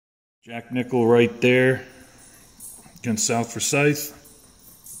Jack nickel right there against South Forsyth.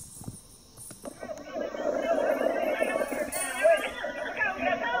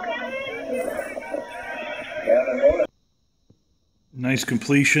 Nice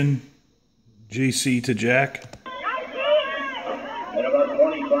completion. JC to Jack.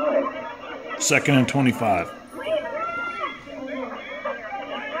 Second and 25.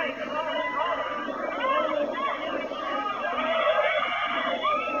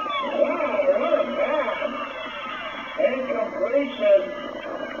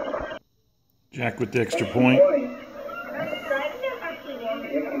 Jack with the extra point.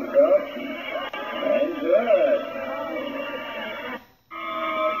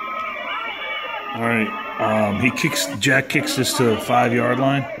 All right, Jack kicks this to the 5-yard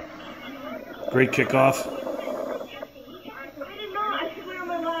line. Great kickoff.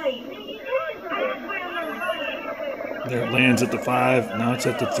 There it lands at the 5. Now it's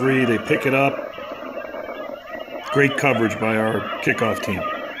at the 3. They pick it up. Great coverage by our kickoff team.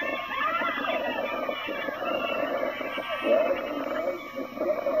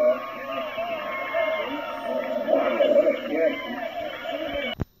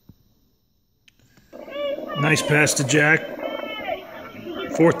 Nice pass to Jack.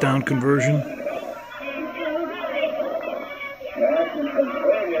 4th down conversion.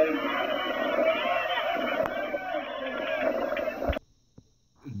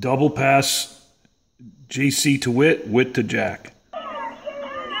 Double pass. JC to Witt. Witt to Jack.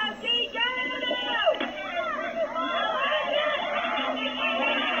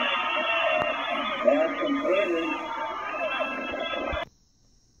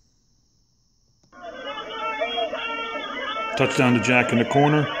 Touchdown to Jack in the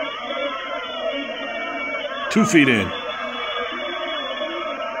corner. 2 feet in.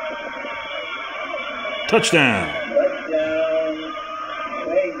 Touchdown.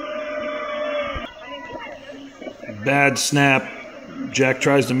 Bad snap. Jack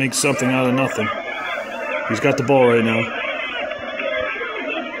tries to make something out of nothing. He's got the ball right now.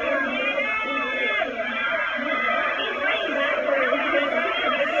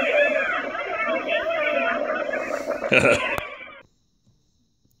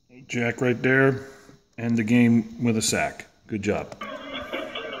 Jack right there, end the game with a sack. Good job. And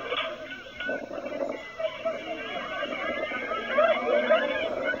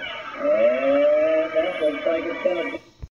that looks like it's going to